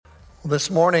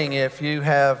This morning, if you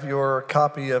have your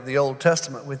copy of the Old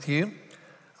Testament with you,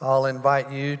 I'll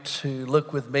invite you to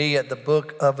look with me at the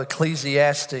book of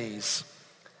Ecclesiastes.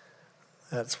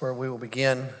 That's where we will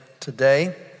begin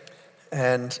today.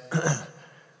 And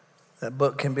that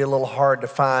book can be a little hard to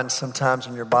find sometimes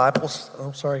in your Bibles.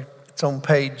 It's on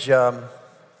page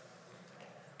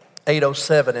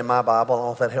 807 in my Bible. I don't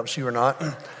know if that helps you or not.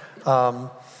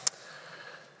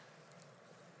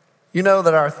 You know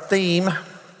that our theme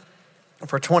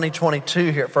for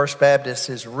 2022 here at First Baptist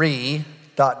is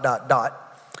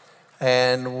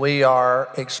and we are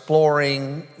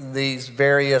exploring these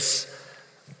various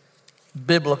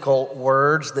biblical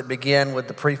words that begin with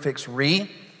the prefix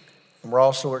re. And we're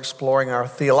also exploring our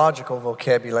theological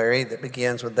vocabulary that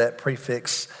begins with that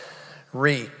prefix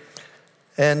re.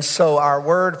 And so our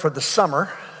word for the summer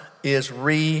is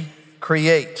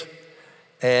recreate.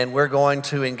 And we're going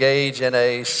to engage in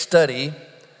a study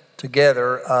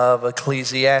together of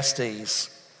Ecclesiastes.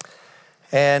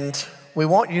 And we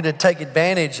want you to take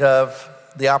advantage of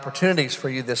the opportunities for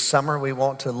you this summer. We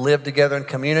want to live together in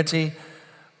community.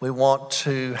 We want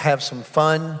to have some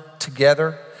fun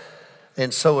together.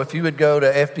 And so if you would go to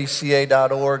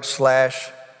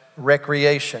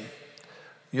fbca.org/recreation,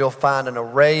 you'll find an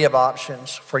array of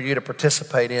options for you to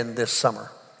participate in this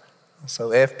summer. So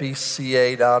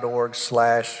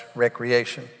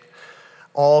fbca.org/recreation.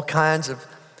 All kinds of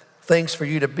things for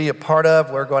you to be a part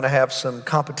of. We're going to have some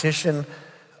competition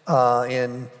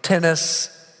in tennis,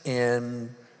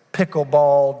 in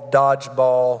pickleball,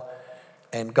 dodgeball,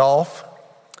 and golf.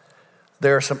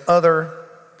 There are some other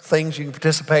things you can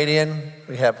participate in.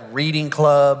 We have reading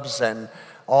clubs and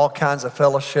all kinds of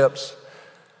fellowships.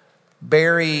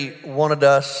 Barry wanted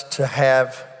us to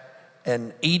have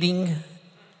an eating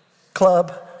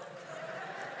club.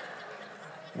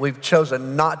 We've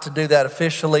chosen not to do that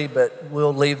officially, but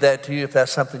we'll leave that to you if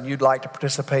that's something you'd like to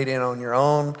participate in on your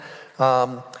own.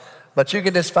 But you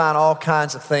can just find all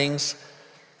kinds of things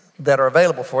that are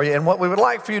available for you. And what we would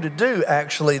like for you to do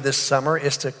actually this summer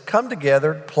is to come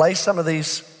together, play some of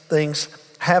these things,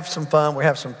 have some fun. We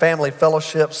have some family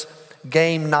fellowships,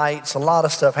 game nights, a lot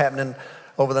of stuff happening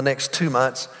over the next 2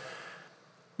 months.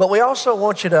 But we also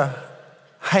want you to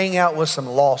hang out with some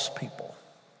lost people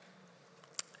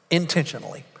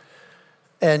intentionally,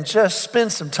 and just spend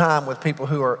some time with people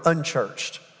who are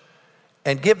unchurched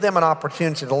and give them an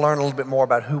opportunity to learn a little bit more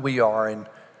about who we are and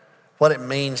what it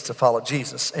means to follow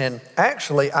Jesus. And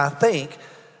actually, I think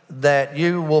that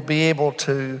you will be able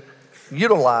to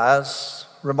utilize,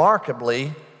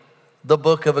 remarkably, the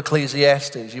book of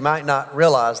Ecclesiastes. You might not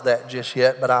realize that just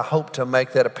yet, but I hope to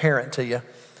make that apparent to you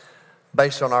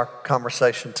based on our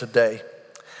conversation today.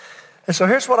 And so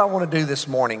here's what I want to do this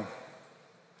morning.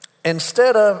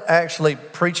 Instead of actually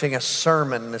preaching a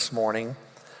sermon this morning,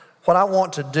 what I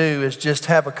want to do is just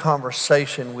have a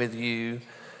conversation with you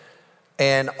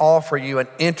and offer you an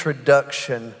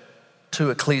introduction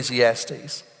to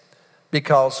Ecclesiastes,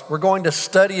 because we're going to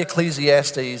study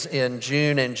Ecclesiastes in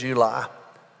June and July.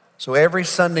 So every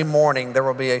Sunday morning there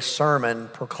will be a sermon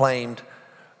proclaimed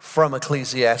from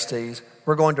Ecclesiastes.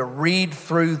 We're going to read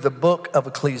through the book of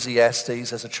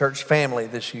Ecclesiastes as a church family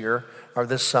this year or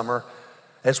this summer,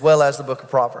 as well as the book of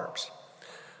Proverbs.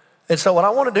 And so what I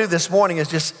want to do this morning is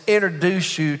just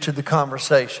introduce you to the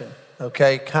conversation,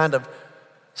 okay? Kind of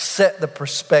set the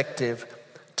perspective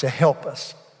to help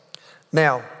us.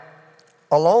 Now,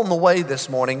 along the way this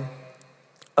morning,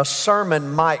 a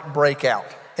sermon might break out.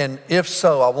 And if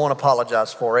so, I won't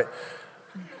apologize for it.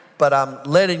 But I'm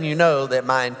letting you know that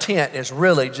my intent is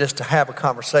really just to have a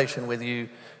conversation with you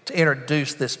to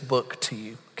introduce this book to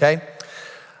you, okay?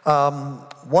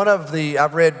 I've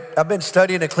been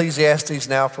studying Ecclesiastes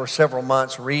now for several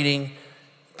months, reading,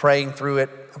 praying through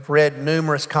it. I've read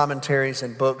numerous commentaries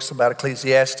and books about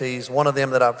Ecclesiastes. One of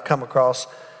them that I've come across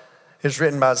is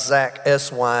written by Zach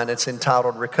Eswine. It's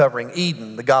entitled Recovering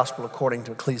Eden, the Gospel According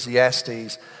to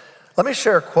Ecclesiastes. Let me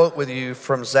share a quote with you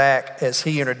from Zach as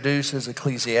he introduces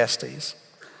Ecclesiastes.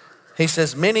 He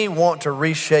says, "Many want to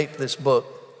reshape this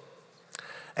book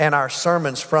and our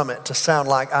sermons from it to sound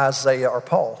like Isaiah or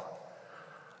Paul,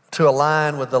 to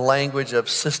align with the language of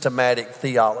systematic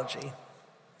theology."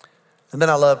 And then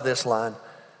I love this line,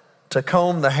 "to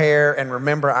comb the hair and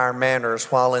remember our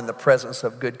manners while in the presence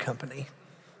of good company."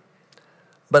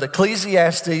 But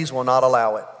Ecclesiastes will not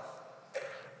allow it.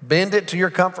 Bend it to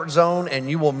your comfort zone and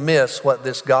you will miss what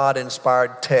this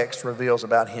God-inspired text reveals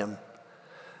about him.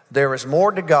 There is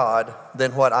more to God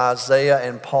than what Isaiah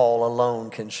and Paul alone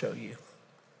can show you.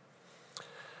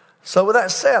 So with that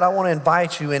said, I want to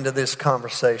invite you into this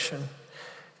conversation.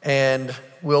 And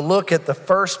we'll look at the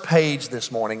first page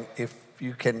this morning. If if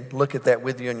you can look at that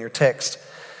with you in your text.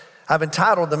 I've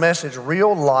entitled the message,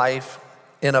 Real Life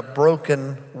in a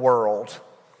Broken World.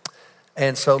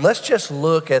 And so let's just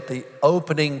look at the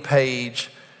opening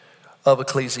page of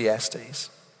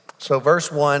Ecclesiastes. So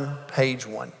verse 1, page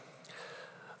 1.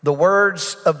 The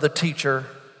words of the teacher,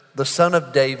 the son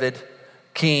of David,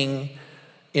 king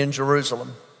in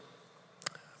Jerusalem.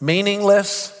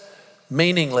 Meaningless,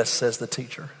 meaningless, says the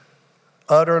teacher.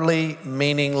 Utterly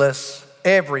meaningless.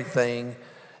 Everything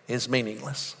is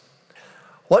meaningless.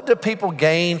 What do people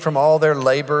gain from all their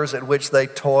labors at which they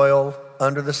toil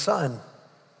under the sun?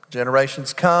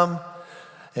 Generations come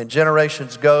and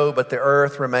generations go, but the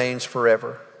earth remains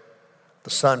forever. The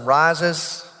sun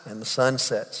rises and the sun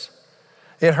sets.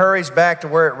 It hurries back to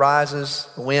where it rises.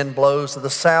 The wind blows to the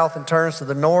south and turns to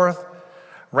the north.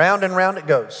 Round and round it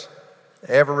goes,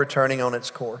 ever returning on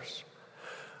its course.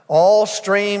 All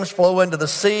streams flow into the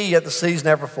sea, yet the sea's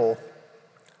never full.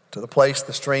 To the place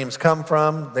the streams come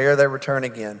from, there they return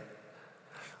again.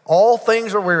 All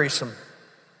things are wearisome,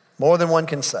 more than one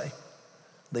can say.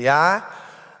 The eye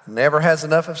never has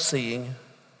enough of seeing,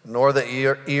 nor the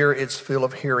ear its fill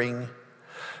of hearing.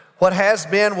 What has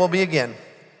been will be again.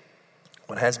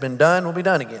 What has been done will be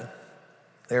done again.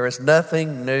 There is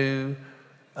nothing new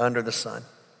under the sun.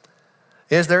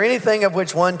 Is there anything of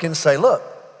which one can say, look,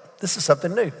 this is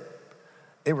something new?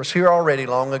 It was here already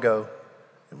long ago.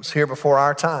 It was here before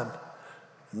our time.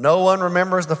 No one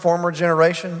remembers the former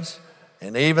generations,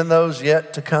 and even those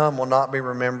yet to come will not be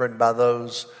remembered by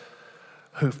those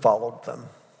who followed them.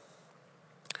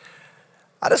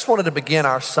 I just wanted to begin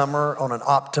our summer on an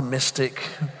optimistic,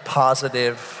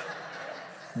 positive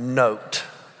note.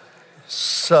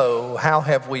 So, how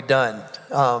have we done?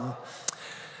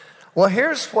 Well,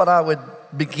 here's what I would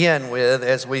begin with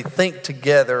as we think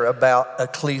together about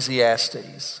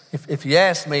Ecclesiastes. If you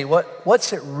ask me,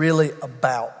 what's it really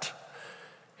about?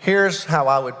 Here's how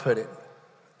I would put it.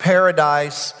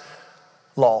 Paradise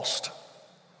lost.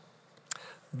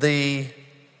 The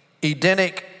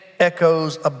Edenic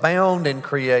echoes abound in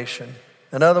creation.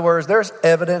 In other words, there's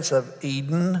evidence of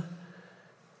Eden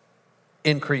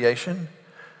in creation.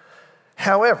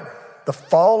 However, the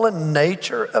fallen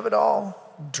nature of it all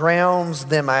drowns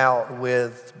them out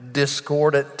with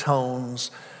discordant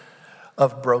tones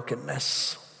of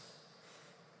brokenness.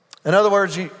 In other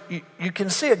words, you can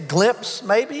see a glimpse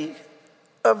maybe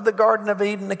of the Garden of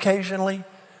Eden occasionally,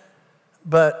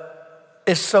 but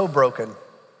it's so broken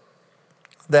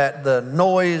that the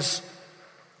noise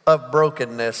of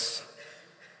brokenness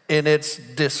in its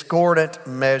discordant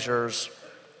measures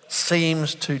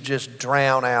seems to just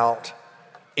drown out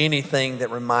anything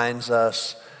that reminds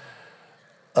us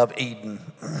of Eden.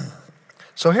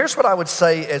 So here's what I would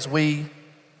say as we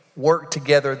work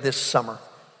together this summer.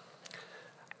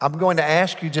 I'm going to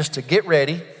ask you just to get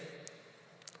ready,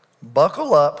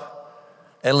 buckle up,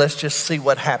 and let's just see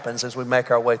what happens as we make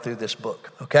our way through this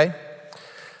book, okay?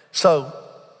 So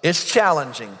it's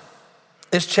challenging.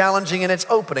 It's challenging in its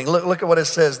opening. Look at what it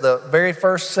says, the very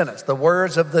first sentence, the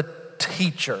words of the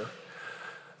teacher.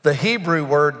 The Hebrew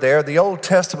word there, the Old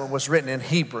Testament was written in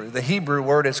Hebrew. The Hebrew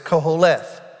word is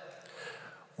koholeth.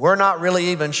 We're not really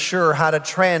even sure how to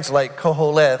translate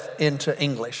koholeth into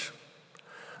English.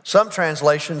 Some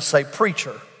translations say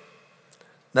preacher.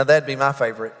 Now that'd be my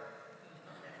favorite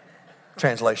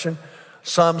translation.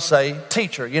 Some say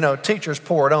teacher. You know, teachers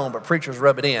pour it on, but preachers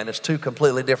rub it in. It's two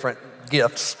completely different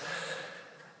gifts.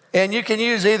 And you can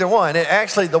use either one.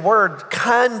 Actually, the word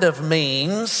kind of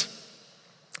means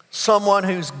someone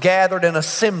who's gathered an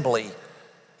assembly.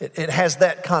 It has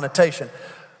that connotation.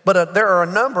 But there are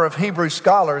a number of Hebrew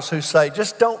scholars who say,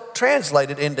 just don't translate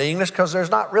it into English because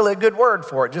there's not really a good word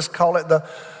for it. Just call it the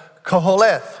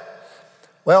koholeth.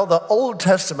 Well, the Old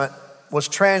Testament was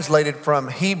translated from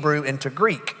Hebrew into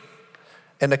Greek.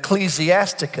 And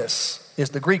Ecclesiasticus is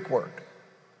the Greek word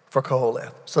for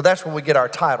koholeth. So that's where we get our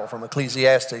title from,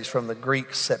 Ecclesiastes, from the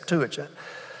Greek Septuagint.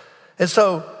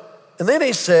 And then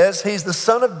he says he's the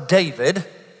son of David.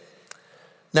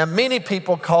 Now, many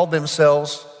people called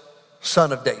themselves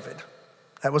son of David.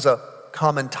 That was a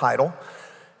common title.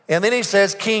 And then he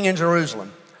says king in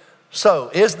Jerusalem.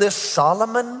 So is this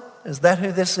Solomon? Is that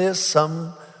who this is?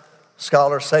 Some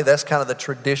scholars say that's kind of the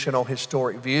traditional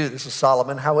historic view. This is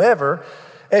Solomon. However,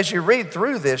 as you read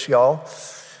through this, y'all,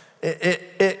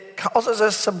 it causes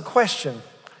us some question.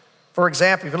 For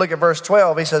example, if you look at verse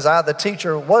 12, he says, I, the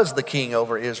teacher, was the king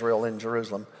over Israel in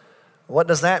Jerusalem. What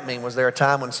does that mean? Was there a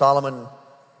time when Solomon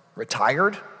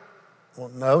retired? Well,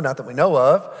 no, not that we know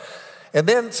of. And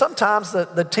then sometimes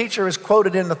the teacher is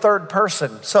quoted in the third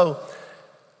person. So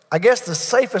I guess the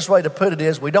safest way to put it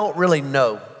is we don't really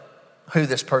know who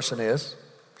this person is.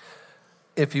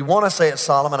 if you want to say it's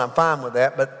Solomon, I'm fine with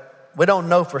that, but we don't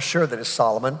know for sure that it's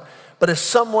Solomon. But it's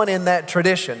someone in that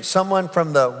tradition, someone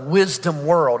from the wisdom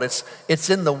world. It's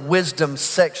in the wisdom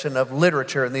section of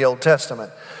literature in the Old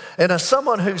Testament. And as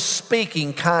someone who's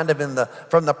speaking kind of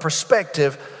from the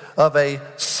perspective of a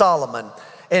Solomon.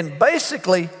 And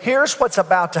basically, here's what's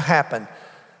about to happen.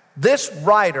 This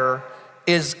writer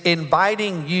is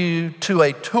inviting you to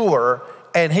a tour,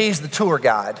 and he's the tour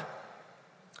guide.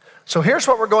 So here's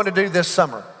what we're going to do this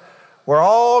summer. We're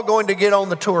all going to get on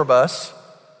the tour bus.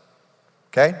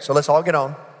 Okay, so let's all get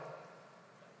on.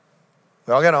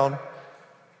 We all get on.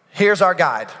 Here's our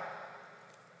guide,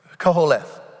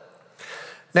 Koholeth.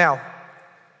 Now,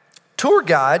 tour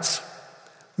guides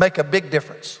make a big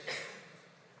difference.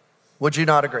 Would you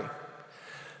not agree?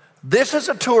 This is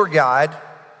a tour guide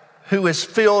who is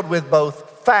filled with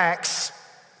both facts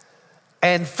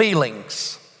and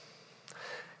feelings.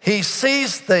 He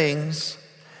sees things,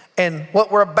 and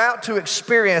what we're about to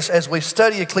experience as we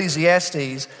study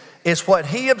Ecclesiastes is what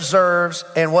he observes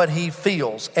and what he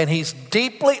feels. And he's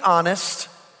deeply honest,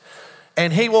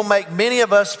 and he will make many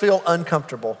of us feel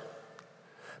uncomfortable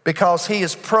because he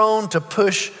is prone to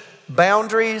push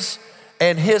boundaries,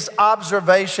 and his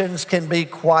observations can be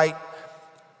quite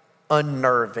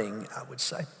unnerving, I would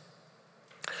say.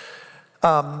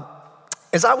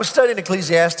 As I was studying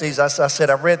Ecclesiastes, as I said,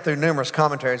 I've read through numerous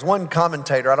commentaries. One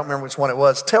commentator, I don't remember which one it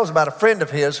was, tells about a friend of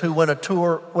his who went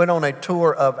on a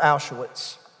tour of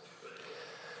Auschwitz.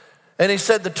 And he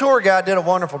said the tour guide did a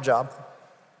wonderful job.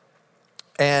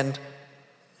 And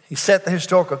he set the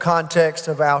historical context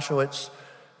of Auschwitz,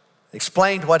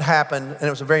 explained what happened, and it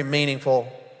was a very meaningful,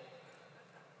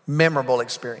 memorable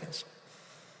experience.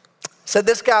 Said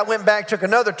this guy went back, took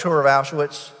another tour of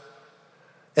Auschwitz,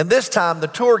 and this time the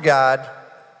tour guide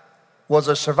was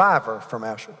a survivor from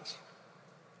Auschwitz.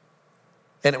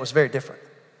 And it was very different.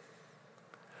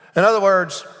 In other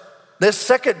words, this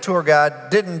second tour guide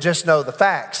didn't just know the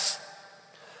facts,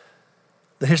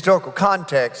 the historical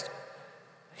context.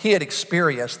 He had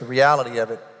experienced the reality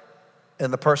of it,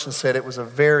 and the person said it was a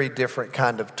very different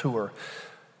kind of tour.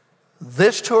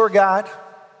 This tour guide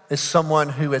is someone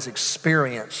who has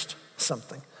experienced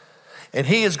something, and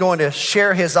he is going to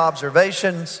share his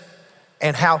observations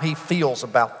and how he feels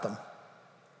about them.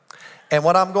 And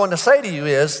what I'm going to say to you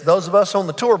is, those of us on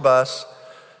the tour bus,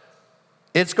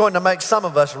 it's going to make some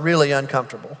of us really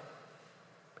uncomfortable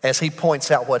as he points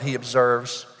out what he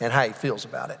observes and how he feels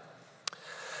about it.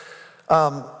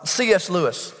 C.S.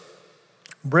 Lewis,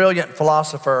 brilliant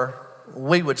philosopher,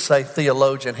 we would say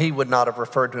theologian. He would not have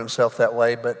referred to himself that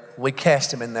way, but we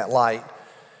cast him in that light.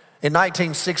 In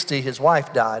 1960, his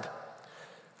wife died.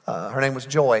 Her name was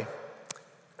Joy.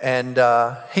 And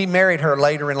he married her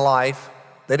later in life.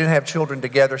 They didn't have children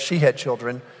together. She had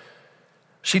children.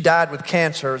 She died with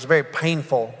cancer. It was a very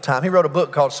painful time. He wrote a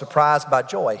book called Surprised by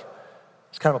Joy.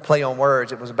 It's kind of a play on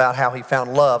words. It was about how he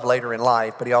found love later in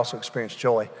life, but he also experienced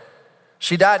joy.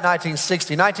 She died in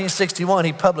 1960. 1961,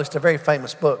 he published a very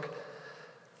famous book.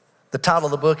 The title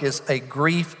of the book is A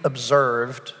Grief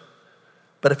Observed.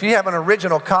 But if you have an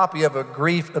original copy of A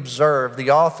Grief Observed,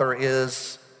 the author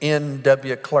is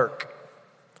N.W. Clerk,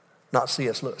 not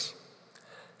C.S. Lewis.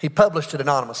 He published it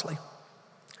anonymously.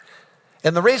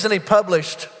 And the reason he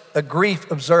published A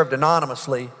Grief Observed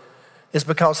anonymously is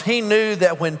because he knew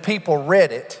that when people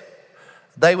read it,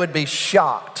 they would be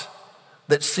shocked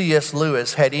that C.S.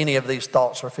 Lewis had any of these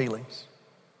thoughts or feelings.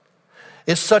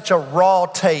 It's such a raw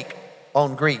take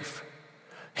on grief.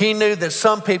 He knew that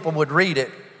some people would read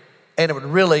it and it would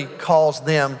really cause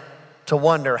them to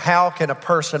wonder, how can a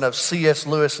person of C.S.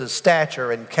 Lewis's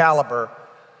stature and caliber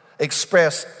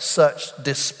express such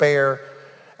despair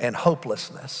and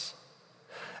hopelessness?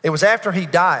 It was after he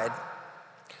died,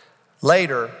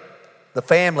 later, the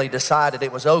family decided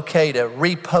it was okay to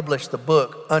republish the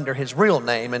book under his real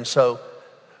name. And so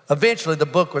eventually the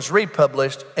book was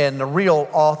republished and the real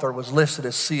author was listed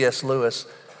as C.S. Lewis.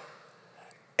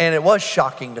 And it was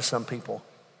shocking to some people.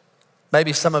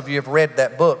 Maybe some of you have read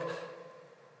that book.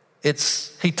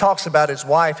 He talks about his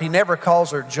wife. He never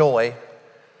calls her Joy.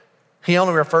 He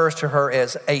only refers to her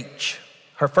as H.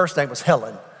 Her first name was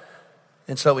Helen.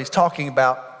 And so he's talking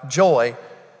about Joy,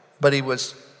 but he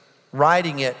was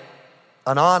writing it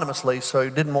anonymously, so he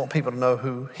didn't want people to know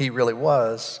who he really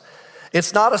was.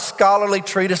 It's not a scholarly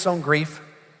treatise on grief.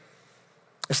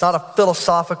 It's not a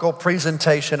philosophical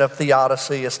presentation of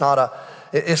theodicy. It's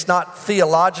not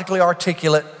theologically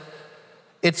articulate.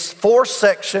 It's 4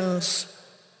 sections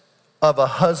of a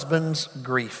husband's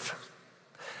grief.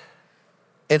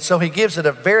 And so he gives it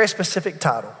a very specific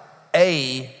title,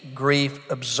 A Grief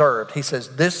Observed. He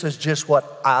says, this is just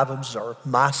what I've observed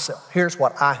myself. Here's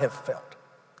what I have felt.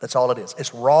 That's all it is.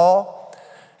 It's raw,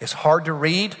 it's hard to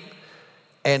read,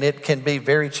 and it can be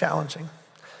very challenging.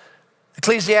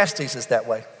 Ecclesiastes is that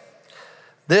way.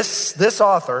 This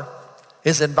author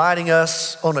is inviting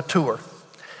us on a tour,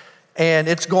 and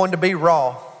it's going to be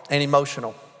raw and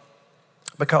emotional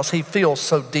because he feels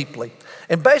so deeply.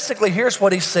 And basically, here's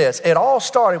what he says. It all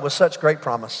started with such great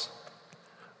promise.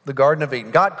 The Garden of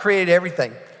Eden. God created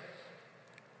everything.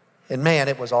 And man,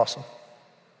 it was awesome.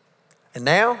 And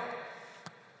now,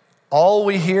 all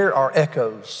we hear are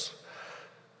echoes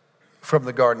from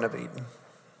the Garden of Eden.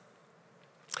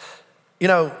 You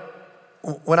know,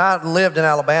 when I lived in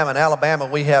Alabama,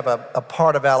 we have a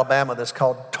part of Alabama that's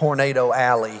called Tornado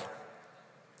Alley.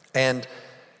 And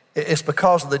it's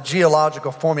because of the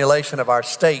geological formulation of our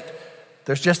state.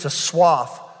 There's just a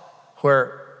swath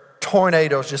where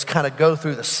tornadoes just kind of go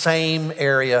through the same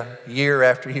area year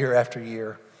after year after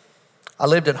year. I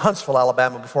lived in Huntsville,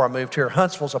 Alabama before I moved here.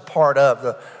 Huntsville's a part of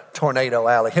the Tornado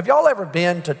Alley. Have y'all ever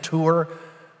been to tour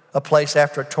a place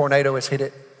after a tornado has hit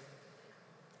it?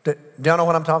 Do y'all know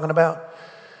what I'm talking about?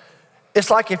 It's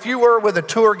like if you were with a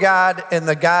tour guide and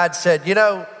the guide said, you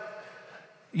know,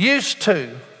 used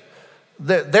to,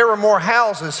 there were more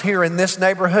houses here in this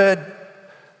neighborhood,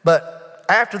 but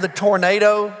after the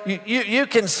tornado, you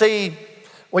can see,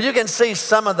 well, you can see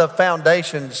some of the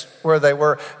foundations where they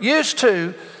were. Used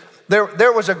to,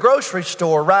 there was a grocery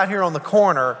store right here on the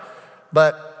corner,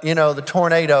 but, you know, the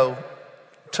tornado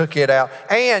took it out.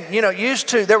 And, you know, used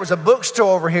to, there was a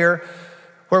bookstore over here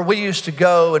where we used to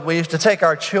go, and we used to take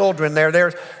our children there.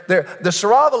 The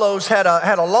Saravalos had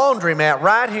a laundromat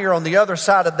right here on the other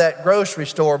side of that grocery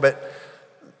store, but,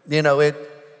 you know,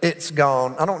 it's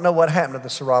gone. I don't know what happened to the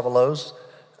Saravalos.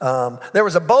 There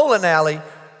was a bowling alley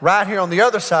right here on the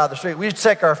other side of the street. We used to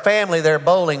take our family there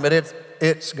bowling, but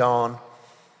it's gone.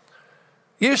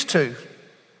 Used to.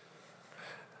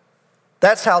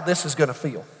 That's how this is going to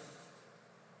feel.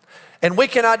 And we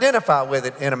can identify with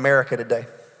it in America today.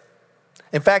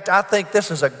 In fact, I think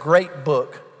this is a great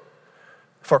book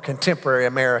for contemporary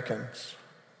Americans.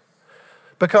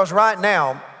 Because right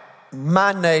now,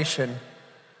 my nation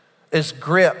is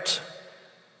gripped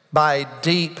by a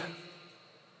deep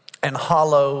and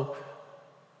hollow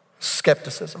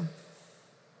skepticism.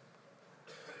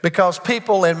 Because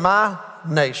people in my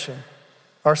nation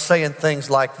are saying things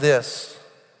like this.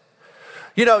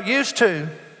 You know, used to,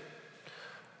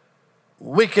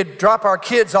 we could drop our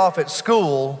kids off at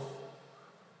school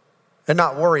and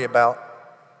not worry about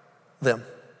them.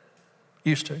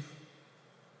 Used to.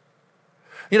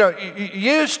 You know,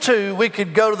 used to, we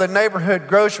could go to the neighborhood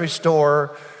grocery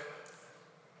store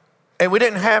and we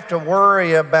didn't have to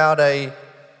worry about a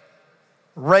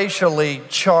racially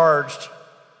charged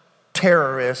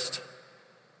terrorist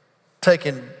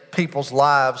taking people's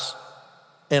lives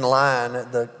in line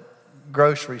at the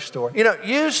grocery store. You know,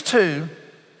 used to,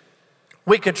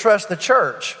 we could trust the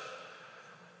church.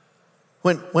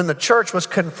 When the church was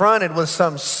confronted with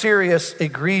some serious,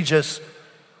 egregious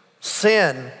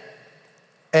sin,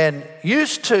 and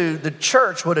used to, the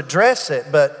church would address it,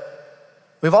 but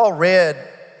we've all read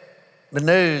the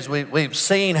news. We've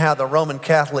seen how the Roman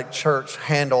Catholic Church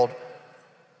handled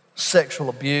sexual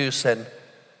abuse and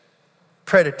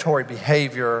predatory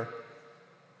behavior.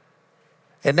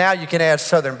 And now you can add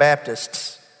Southern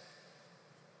Baptists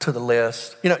to the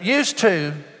list. You know, used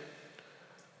to,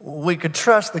 we could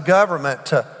trust the government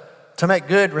to make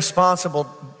good, responsible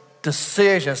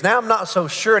decisions. Now I'm not so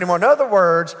sure anymore. In other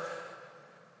words,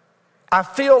 I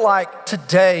feel like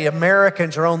today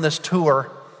Americans are on this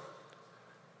tour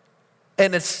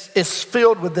and it's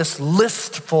filled with this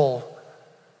listful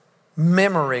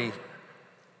memory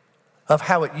of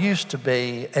how it used to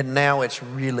be, and now it's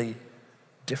really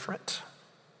different.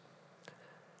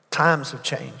 Times have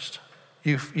changed.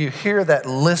 You hear that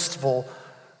listful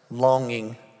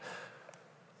longing.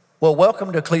 Well,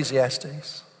 welcome to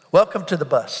Ecclesiastes. Welcome to the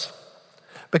bus.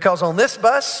 Because on this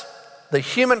bus, the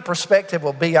human perspective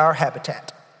will be our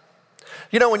habitat.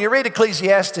 You know, when you read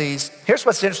Ecclesiastes, here's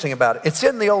what's interesting about it. It's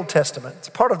in the Old Testament. It's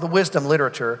part of the wisdom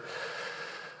literature.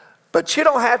 But you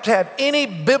don't have to have any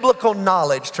biblical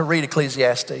knowledge to read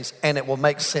Ecclesiastes, and it will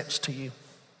make sense to you.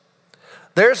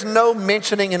 There's no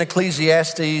mentioning in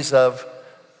Ecclesiastes of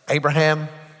Abraham.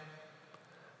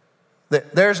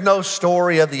 There's no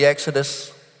story of the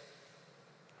Exodus.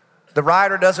 The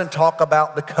writer doesn't talk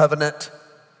about the covenant,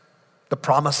 the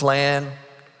promised land,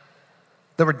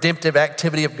 the redemptive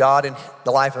activity of God in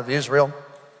the life of Israel.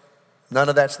 None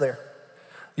of that's there.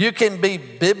 You can be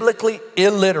biblically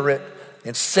illiterate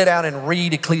and sit down and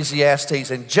read Ecclesiastes,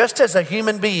 and just as a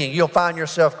human being, you'll find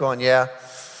yourself going, yeah,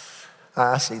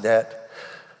 I see that.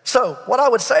 So what I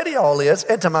would say to y'all is,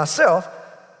 and to myself,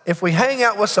 if we hang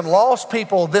out with some lost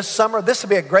people this summer, this would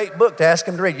be a great book to ask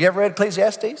them to read. You ever read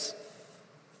Ecclesiastes?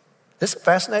 It's a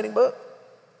fascinating book.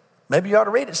 Maybe you ought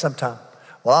to read it sometime.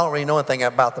 Well, I don't really know anything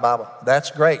about the Bible.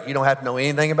 That's great. You don't have to know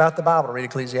anything about the Bible to read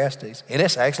Ecclesiastes. And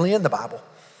it's actually in the Bible.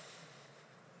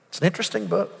 It's an interesting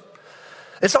book.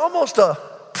 It's almost a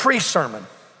pre-sermon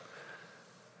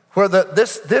where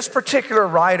this particular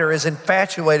writer is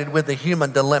infatuated with the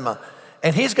human dilemma.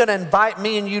 And he's going to invite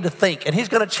me and you to think. And he's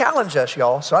going to challenge us,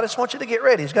 y'all. So I just want you to get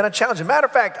ready. He's going to challenge you. Matter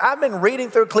of fact, I've been reading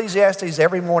through Ecclesiastes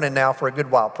every morning now for a good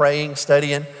while, praying,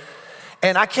 studying.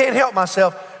 And I can't help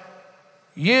myself.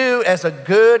 You, as a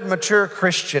good, mature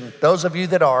Christian, those of you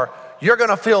that are, you're going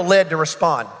to feel led to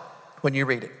respond when you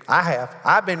read it. I have.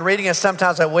 I've been reading it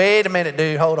sometimes. I wait a minute,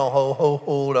 dude. Hold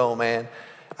on, man.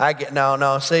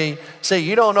 No. See,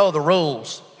 you don't know the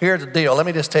rules. Here's the deal. Let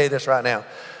me just tell you this right now.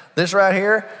 This right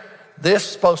here, this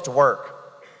is supposed to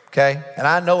work, okay? And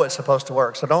I know it's supposed to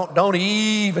work. So don't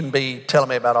even be telling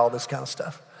me about all this kind of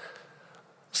stuff.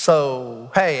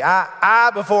 So, hey,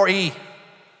 I before E.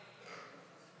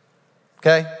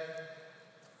 Okay?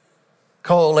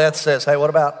 Koheleth says, hey,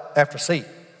 what about after C?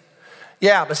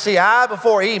 Yeah, but see, I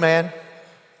before E, man.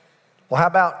 Well, how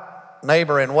about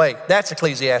neighbor and way? That's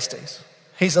Ecclesiastes.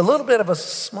 He's a little bit of a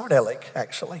smart aleck,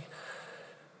 actually.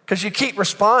 Because you keep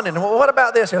responding. Well, what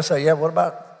about this? He'll say, yeah, what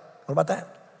about that?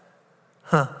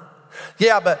 Huh.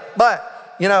 Yeah,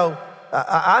 but you know,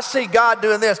 I see God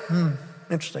doing this.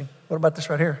 Interesting. What about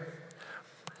this right here?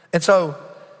 And so,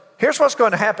 here's what's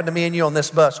going to happen to me and you on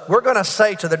this bus. We're going to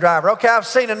say to the driver, okay, I've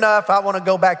seen enough. I want to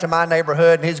go back to my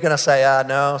neighborhood. And he's going to say,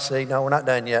 no, we're not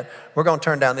done yet. We're going to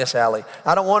turn down this alley.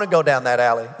 I don't want to go down that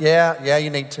alley. Yeah,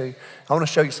 you need to. I want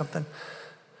to show you something.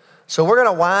 So we're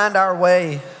going to wind our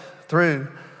way through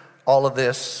all of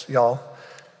this, y'all.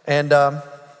 And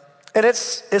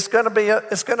it's going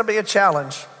to be a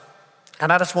challenge.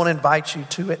 And I just want to invite you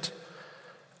to it.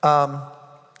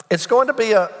 It's going to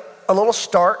be a little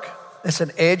stark. It's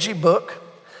an edgy book.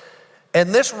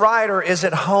 And this writer is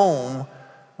at home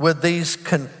with these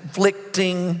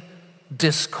conflicting,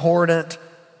 discordant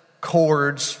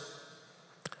chords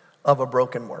of a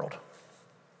broken world.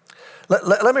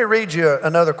 Let me read you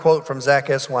another quote from Zach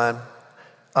Eswine.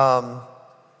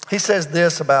 He says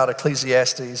this about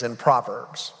Ecclesiastes and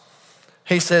Proverbs.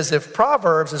 He says, if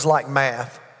Proverbs is like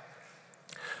math,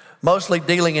 mostly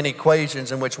dealing in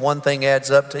equations in which one thing adds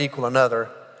up to equal another,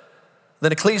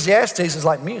 then Ecclesiastes is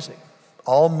like music,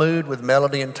 all mood with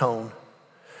melody and tone.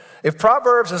 If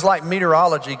Proverbs is like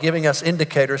meteorology, giving us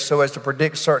indicators so as to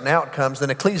predict certain outcomes, then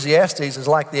Ecclesiastes is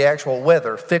like the actual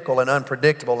weather, fickle and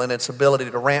unpredictable in its ability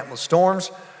to ramp with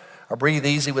storms or breathe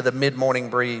easy with a mid-morning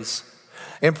breeze.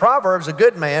 In Proverbs, a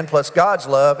good man plus God's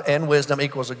love and wisdom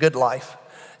equals a good life.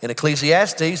 In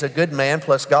Ecclesiastes, a good man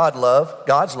plus God's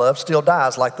love still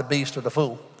dies like the beast or the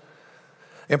fool.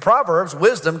 In Proverbs,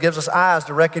 wisdom gives us eyes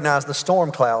to recognize the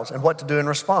storm clouds and what to do in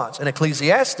response. In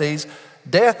Ecclesiastes,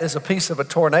 death is a piece of a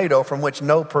tornado from which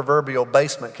no proverbial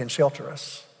basement can shelter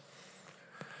us.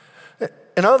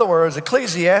 In other words,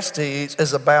 Ecclesiastes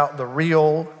is about the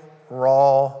real,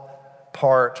 raw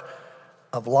part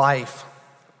of life.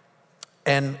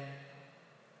 And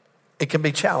it can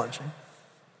be challenging.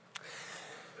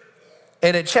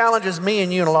 And it challenges me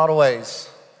and you in a lot of ways.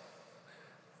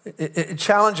 It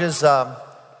challenges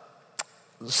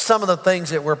some of the things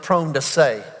that we're prone to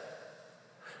say.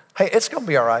 Hey, it's going to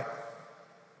be all right.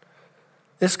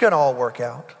 It's going to all work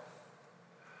out.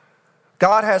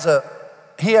 God has a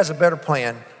better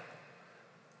plan.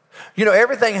 You know,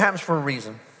 everything happens for a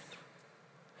reason.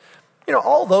 You know,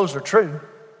 all those are true.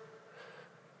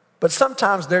 But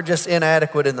sometimes they're just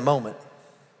inadequate in the moment.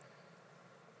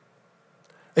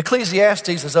 Ecclesiastes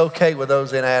is okay with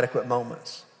those inadequate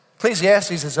moments.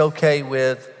 Ecclesiastes is okay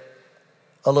with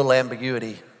a little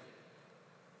ambiguity.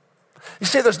 You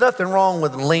see, there's nothing wrong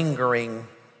with lingering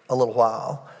a little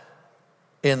while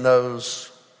in those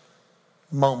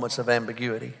moments of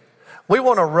ambiguity. We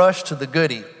want to rush to the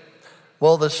goodie.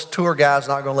 Well, this tour guide's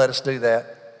not going to let us do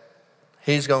that.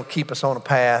 He's going to keep us on a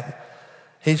path.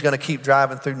 He's going to keep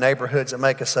driving through neighborhoods that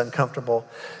make us uncomfortable.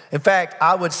 In fact,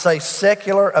 I would say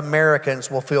secular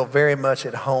Americans will feel very much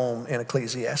at home in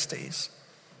Ecclesiastes.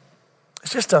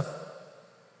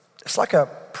 It's like a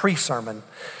pre-sermon.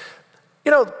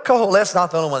 You know, Koheleth's not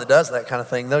the only one that does that kind of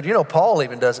thing, though. You know, Paul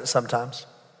even does it sometimes.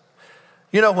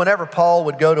 You know, whenever Paul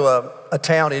would go to a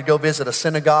town, he'd go visit a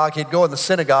synagogue. He'd go in the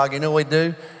synagogue, you know what he'd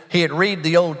do? He'd read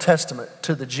the Old Testament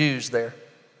to the Jews there.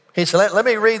 He said, let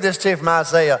me read this to you from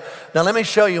Isaiah. Now let me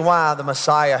show you why the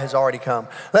Messiah has already come.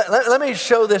 Let me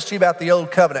show this to you about the old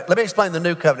covenant. Let me explain the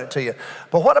new covenant to you.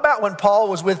 But what about when Paul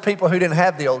was with people who didn't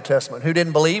have the Old Testament, who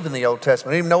didn't believe in the Old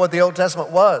Testament, who didn't even know what the Old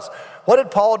Testament was? What did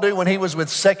Paul do when he was with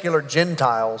secular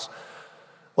Gentiles?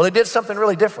 Well, he did something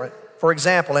really different. For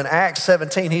example, in Acts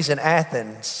 17, he's in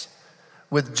Athens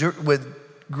with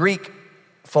Greek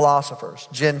philosophers,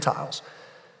 Gentiles.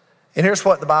 And here's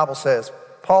what the Bible says.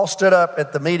 Paul stood up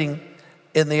at the meeting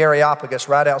in the Areopagus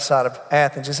right outside of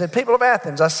Athens. He said, people of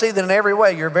Athens, I see that in every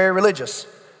way you're very religious.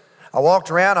 I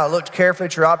walked around, I looked carefully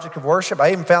at your object of worship.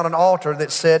 I even found an altar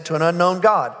that said to an unknown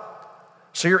God.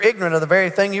 So you're ignorant of the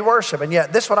very thing you worship. And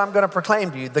yet this is what I'm going to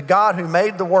proclaim to you. The God who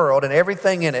made the world and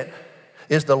everything in it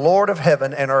is the Lord of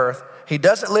heaven and earth. He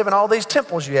doesn't live in all these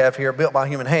temples you have here built by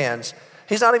human hands.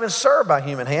 He's not even served by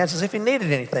human hands as if he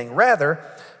needed anything. Rather,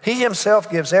 he himself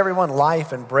gives everyone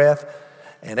life and breath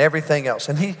and everything else.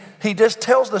 And he just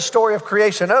tells the story of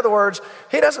creation. In other words,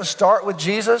 he doesn't start with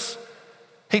Jesus.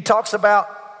 He talks about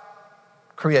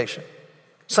creation,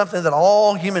 something that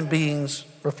all human beings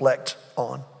reflect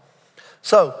on.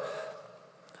 So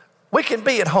we can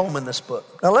be at home in this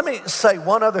book. Now let me say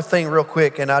one other thing real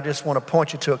quick, and I just want to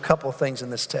point you to a couple of things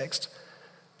in this text.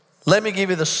 Let me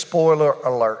give you the spoiler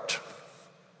alert.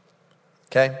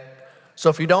 Okay?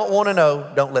 So if you don't want to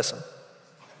know, don't listen.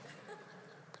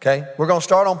 Okay, we're going to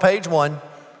start on page 1,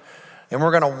 and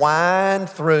we're going to wind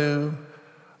through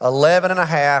 11 and a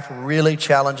half really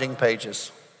challenging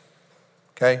pages.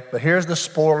 Okay, but here's the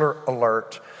spoiler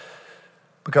alert,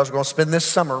 because we're going to spend this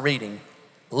summer reading.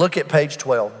 Look at page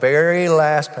 12, very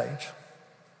last page,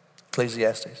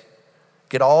 Ecclesiastes.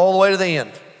 Get all the way to the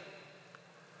end.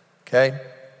 Okay,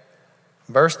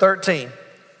 verse 13,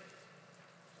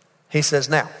 he says,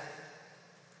 now,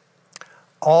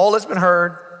 all has been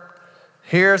heard.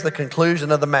 Here's the conclusion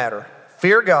of the matter.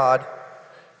 Fear God,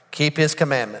 keep his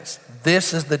commandments.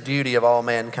 This is the duty of all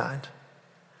mankind.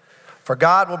 For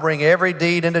God will bring every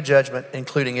deed into judgment,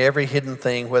 including every hidden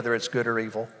thing, whether it's good or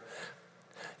evil.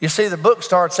 You see, the book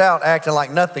starts out acting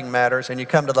like nothing matters, and you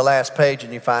come to the last page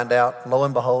and you find out, lo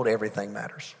and behold, everything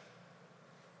matters.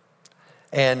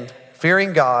 And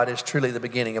fearing God is truly the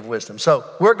beginning of wisdom. So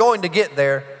we're going to get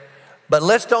there. But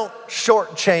let's don't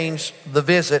shortchange the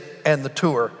visit and the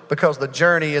tour, because the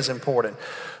journey is important.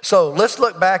 So let's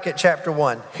look back at chapter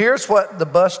 1. Here's what the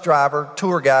bus driver,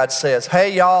 tour guide says.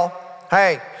 Hey, y'all.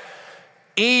 Hey,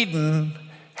 Eden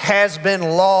has been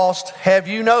lost. Have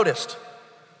you noticed?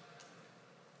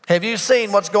 Have you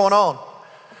seen what's going on?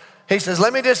 He says,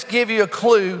 let me just give you a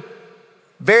clue.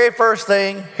 Very first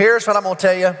thing, here's what I'm going to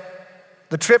tell you.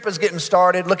 The trip is getting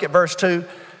started. Look at verse 2.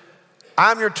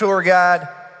 I'm your tour guide.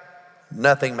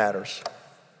 Nothing matters.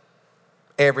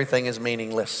 Everything is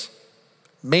meaningless.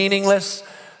 Meaningless,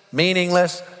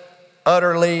 meaningless,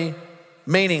 utterly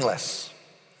meaningless.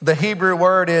 The Hebrew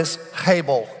word is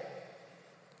Habel.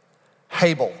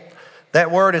 Habel.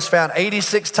 That word is found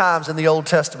 86 times in the Old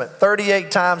Testament,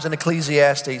 38 times in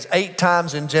Ecclesiastes, 8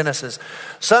 times in Genesis.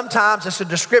 Sometimes it's a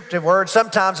descriptive word,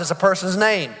 sometimes it's a person's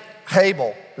name.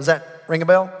 Habel. Does that ring a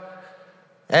bell?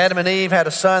 Adam and Eve had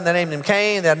a son, they named him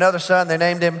Cain. They had another son, they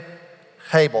named him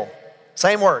Habel.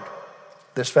 Same word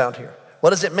that's found here.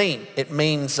 What does it mean? It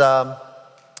means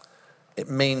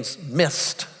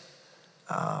mist.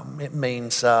 It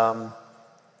means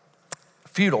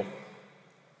futile.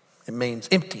 It means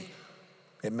empty.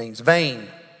 It means vain.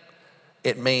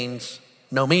 It means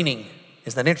no meaning.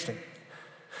 Isn't that interesting?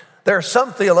 There are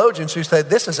some theologians who say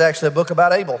this is actually a book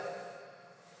about Abel.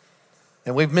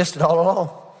 And we've missed it all along.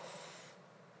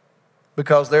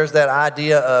 Because there's that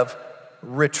idea of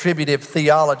retributive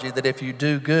theology that if you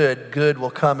do good, good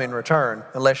will come in return,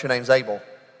 unless your name's Abel.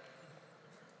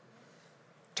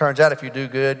 Turns out if you do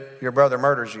good, your brother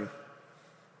murders you.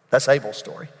 That's Abel's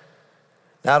story.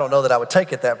 Now, I don't know that I would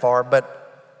take it that far, but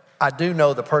I do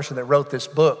know the person that wrote this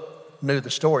book knew the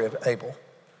story of Abel.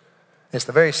 It's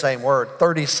the very same word,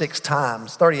 38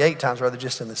 times rather,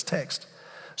 just in this text.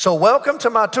 So welcome to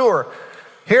my tour.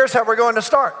 Here's how we're going to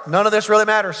start. None of this really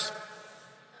matters.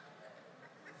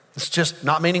 It's just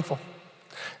not meaningful.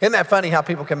 Isn't that funny how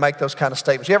people can make those kind of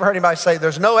statements? You ever heard anybody say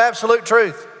there's no absolute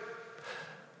truth?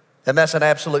 And that's an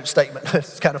absolute statement.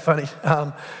 It's kind of funny.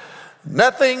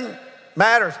 Nothing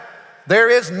matters. There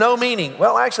is no meaning.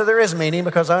 Well, actually there is meaning,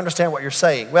 because I understand what you're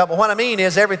saying. Well, but what I mean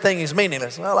is everything is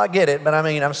meaningless. Well, I get it, but I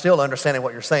mean, I'm still understanding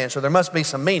what you're saying. So there must be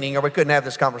some meaning or we couldn't have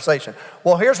this conversation.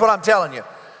 Well, here's what I'm telling you.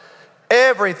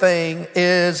 Everything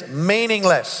is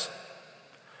meaningless.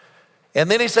 And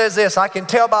then he says this, I can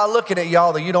tell by looking at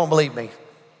y'all that you don't believe me.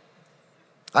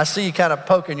 I see you kind of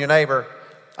poking your neighbor.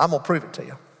 I'm going to prove it to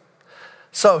you.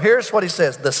 So here's what he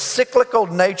says. The cyclical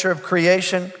nature of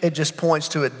creation, it just points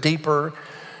to a deeper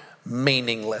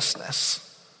meaninglessness.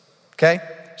 Okay?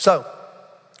 So,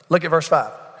 look at verse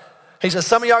 5. He says,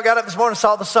 some of y'all got up this morning and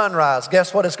saw the sun rise.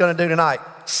 Guess what it's going to do tonight?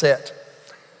 Set.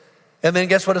 And then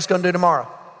guess what it's going to do tomorrow?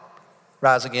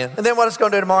 Rise again. And then what it's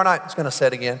going to do tomorrow night? It's going to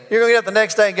set again. You're going to get up the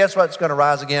next day and guess what? It's going to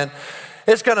rise again.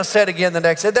 It's going to set again the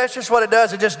next day. That's just what it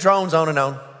does. It just drones on and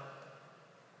on.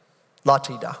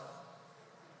 La-ti-da.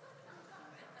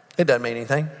 It doesn't mean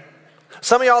anything.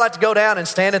 Some of y'all like to go down and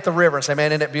stand at the river and say,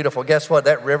 man, isn't it beautiful? Guess what?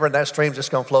 That river and that stream's just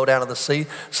going to flow down to the sea.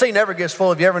 The sea never gets full.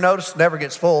 Have you ever noticed? It never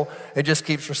gets full. It just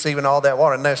keeps receiving all that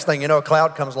water. And next thing you know, a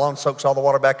cloud comes along, soaks all the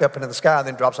water back up into the sky, and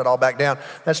then drops it all back down.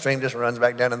 That stream just runs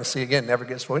back down in the sea again. Never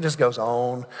gets full. It just goes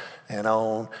on and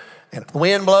on. And the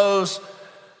wind blows,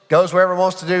 goes wherever it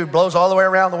wants to do, blows all the way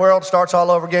around the world, starts all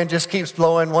over again, just keeps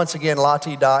blowing. Once again,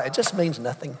 la-ti-da. It just means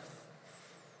nothing.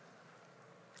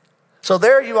 So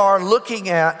there you are looking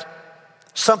at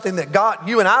something that God,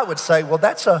 you and I would say, well,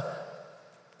 that's a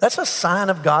sign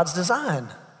of God's design.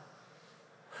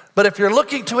 But if you're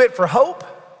looking to it for hope,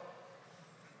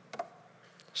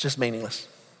 it's just meaningless.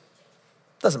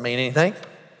 Doesn't mean anything.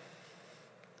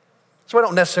 So we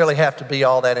don't necessarily have to be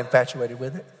all that infatuated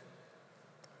with it.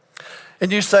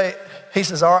 And you say, he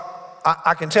says, all right,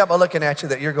 I can tell by looking at you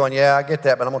that you're going, yeah, I get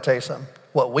that, but I'm going to tell you something.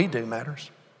 What we do matters.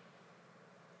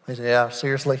 He said, yeah,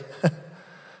 seriously?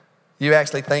 You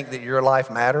actually think that your life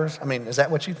matters? I mean, is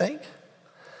that what you think?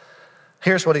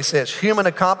 Here's what he says. Human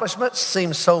accomplishments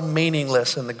seem so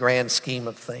meaningless in the grand scheme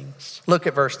of things. Look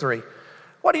at verse 3.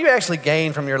 What do you actually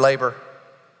gain from your labor?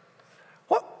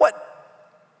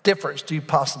 What difference do you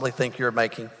possibly think you're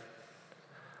making?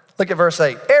 Look at verse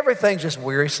 8. Everything's just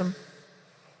wearisome.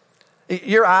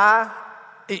 Your eye,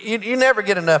 you never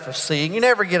get enough of seeing. You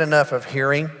never get enough of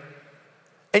hearing.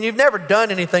 And you've never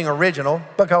done anything original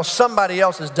because somebody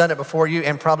else has done it before you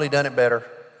and probably done it better.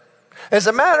 As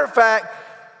a matter of fact,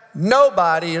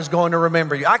 nobody is going to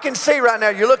remember you. I can see right now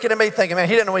you're looking at me thinking, man,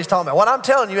 he didn't know what he's talking about. What I'm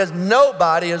telling you is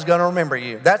nobody is going to remember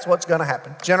you. That's what's going to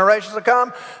happen. Generations will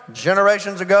come,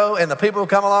 generations will go, and the people who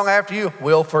come along after you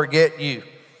will forget you.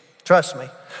 Trust me.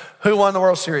 Who won the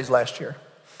World Series last year?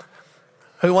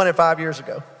 Who won it 5 years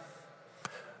ago?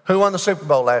 Who won the Super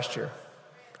Bowl last year?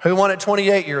 Who won it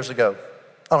 28 years ago?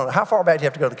 I don't know. How far back do you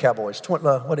have to go to the Cowboys?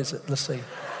 What is it? Let's see.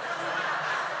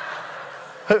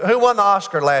 Who won the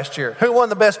Oscar last year? Who won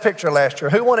the Best Picture last year?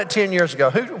 Who won it 10 years ago?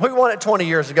 Who won it 20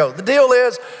 years ago? The deal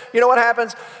is, you know what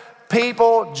happens?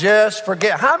 People just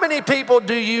forget. How many people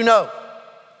do you know?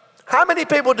 How many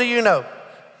people do you know?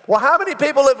 Well, how many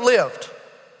people have lived?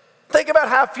 Think about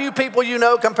how few people you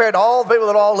know compared to all the people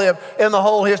that all lived in the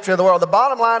whole history of the world. The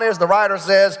bottom line is, the writer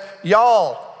says,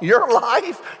 y'all, your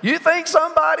life, you think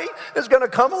somebody is going to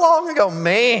come along and go,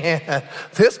 man,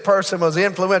 this person was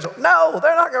influential. No,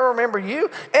 they're not going to remember you.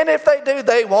 And if they do,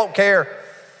 they won't care.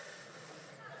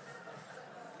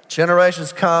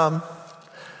 Generations come,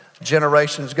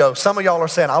 generations go. Some of y'all are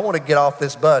saying, I want to get off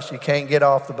this bus. You can't get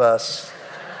off the bus.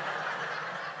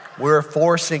 We're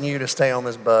forcing you to stay on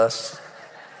this bus.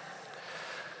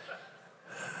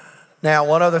 Now,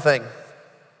 one other thing.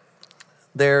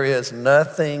 There is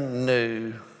nothing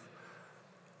new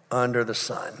under the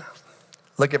sun.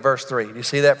 Look at verse 3. Do you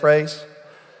see that phrase?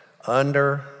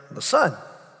 Under the sun.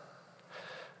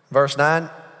 Verse 9,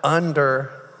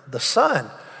 under the sun.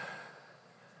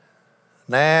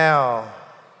 Now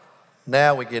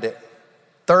we get it.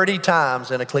 30 times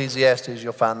in Ecclesiastes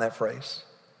you'll find that phrase.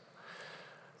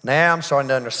 Now I'm starting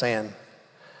to understand.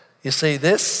 You see,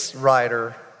 this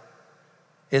writer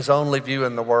is only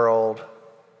viewing the world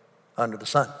under the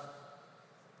sun.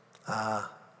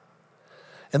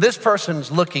 And this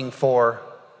person's looking for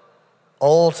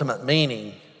ultimate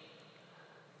meaning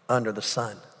under the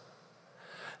sun.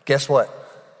 Guess what?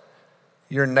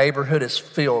 Your neighborhood is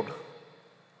filled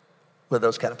with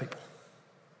those kind of people.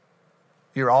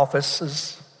 Your office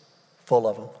is full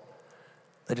of them.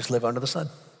 They just live under the sun.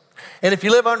 And if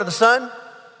you live under the sun,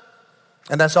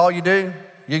 and that's all you do,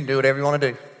 you can do whatever you want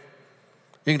to do.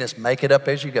 You can just make it up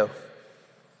as you go.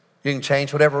 You can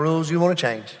change whatever rules you want to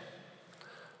change.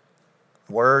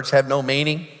 Words have no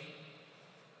meaning.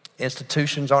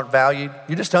 Institutions aren't valued.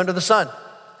 You're just under the sun.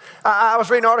 I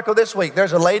was reading an article this week.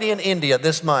 There's a lady in India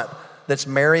this month that's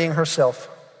marrying herself.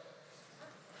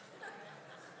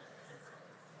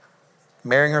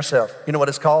 Marrying herself. You know what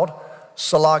it's called?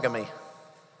 Sologamy.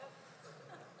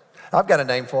 I've got a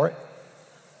name for it.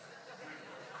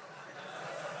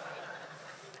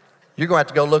 You're going to have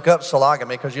to go look up sologamy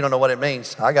because you don't know what it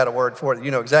means. I got a word for it. You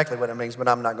know exactly what it means, but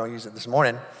I'm not going to use it this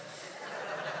morning.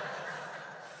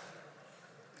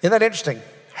 Isn't that interesting?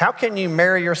 How can you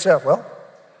marry yourself? Well,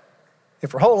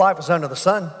 If your whole life is under the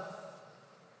sun,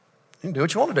 you can do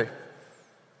what you want to do.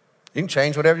 You can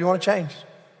change whatever you want to change.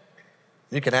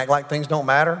 You can act like things don't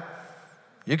matter.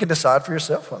 You can decide for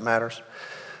yourself what matters.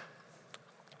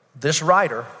 This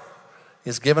writer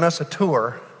is giving us a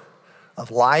tour of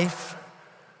life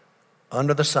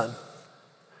under the sun.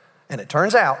 And it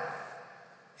turns out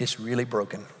it's really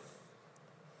broken.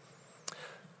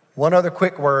 One other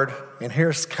quick word, and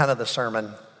here's kind of the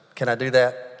sermon. Can I do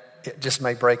that? It just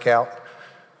may break out.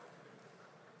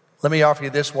 Let me offer you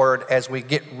this word as we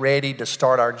get ready to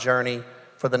start our journey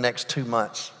for the next 2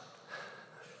 months.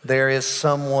 There is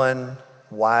someone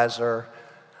wiser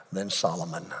than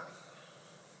Solomon.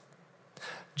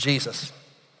 Jesus,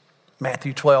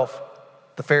 Matthew 12,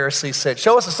 the Pharisees said,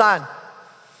 "Show us a sign."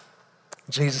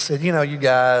 Jesus said, "You know, you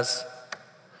guys,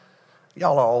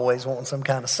 y'all are always wanting some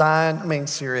kind of sign. I mean,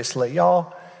 seriously,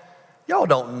 y'all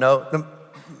don't know."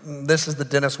 This is the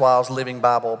Dennis Wiles Living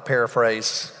Bible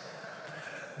paraphrase.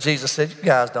 Jesus said, "You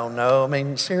guys don't know. I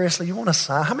mean, seriously, you want a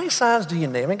sign? How many signs do you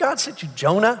need? I mean, God sent you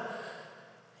Jonah.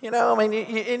 You know, I mean,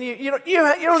 you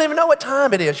don't even know what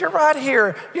time it is. You're right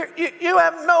here. You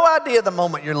have no idea the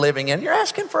moment you're living in. You're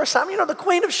asking for a sign. You know, the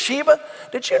Queen of Sheba,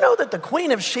 did you know that the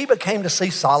Queen of Sheba came to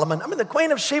see Solomon? I mean, the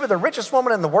Queen of Sheba, the richest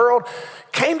woman in the world,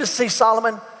 came to see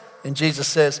Solomon." And Jesus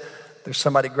says, there's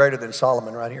somebody greater than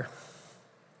Solomon right here.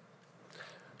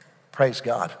 Praise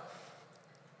God.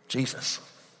 Jesus.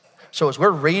 So as we're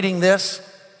reading this,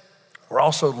 we're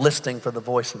also listening for the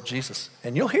voice of Jesus.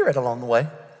 And you'll hear it along the way.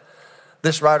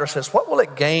 This writer says, what will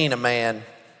it gain a man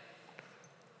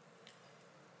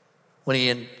when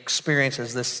he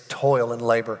experiences this toil and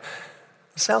labor?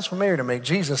 It sounds familiar to me.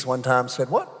 Jesus one time said,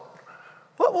 what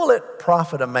will it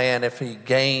profit a man if he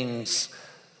gains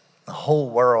the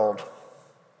whole world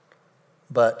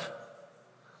but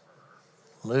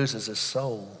loses his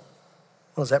soul?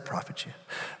 What does that profit you?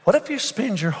 What if you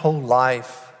spend your whole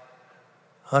life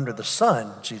under the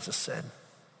sun, Jesus said,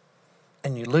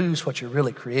 and you lose what you're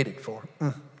really created for?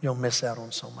 You'll miss out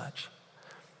on so much.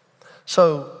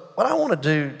 So what I want to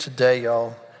do today,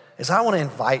 y'all, is I want to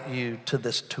invite you to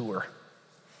this tour.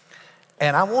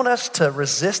 And I want us to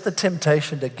resist the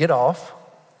temptation to get off,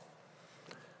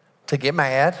 to get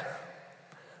mad,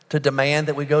 to demand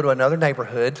that we go to another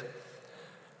neighborhood.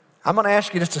 I'm going to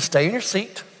ask you just to stay in your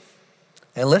seat,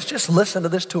 and let's just listen to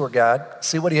this tour guide,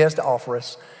 see what he has to offer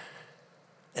us.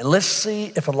 And let's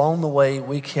see if along the way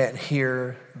we can't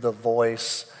hear the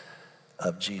voice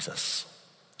of Jesus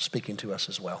speaking to us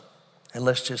as well. And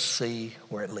let's just see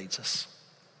where it leads us.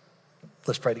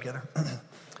 Let's pray together. Well,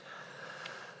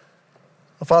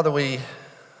 Father, we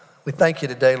thank you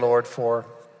today, Lord, for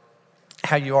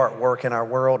how you are at work in our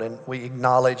world. And we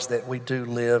acknowledge that we do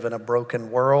live in a broken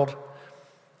world.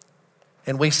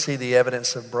 And we see the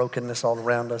evidence of brokenness all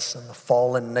around us and the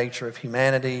fallen nature of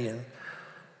humanity and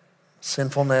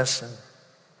sinfulness, and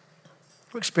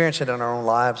we experience it in our own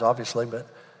lives, obviously, but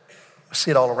we see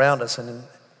it all around us, and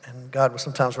God,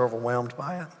 sometimes we're overwhelmed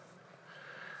by it.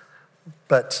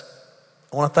 But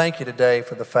I want to thank you today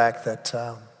for the fact that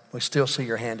we still see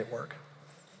your hand at work,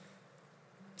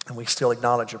 and we still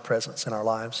acknowledge your presence in our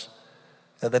lives,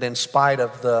 and that in spite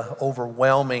of the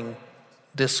overwhelming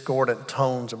discordant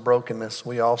tones of brokenness,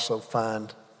 we also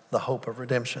find the hope of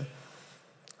redemption.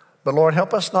 But Lord,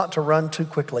 help us not to run too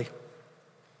quickly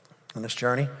in this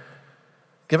journey.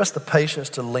 Give us the patience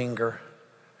to linger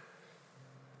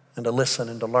and to listen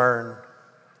and to learn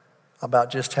about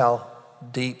just how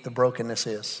deep the brokenness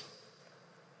is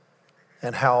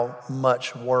and how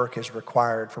much work is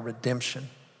required for redemption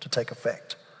to take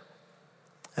effect.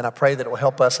 And I pray that it will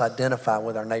help us identify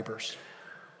with our neighbors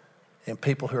and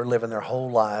people who are living their whole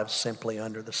lives simply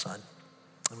under the sun.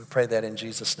 And we pray that in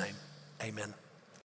Jesus' name. Amen.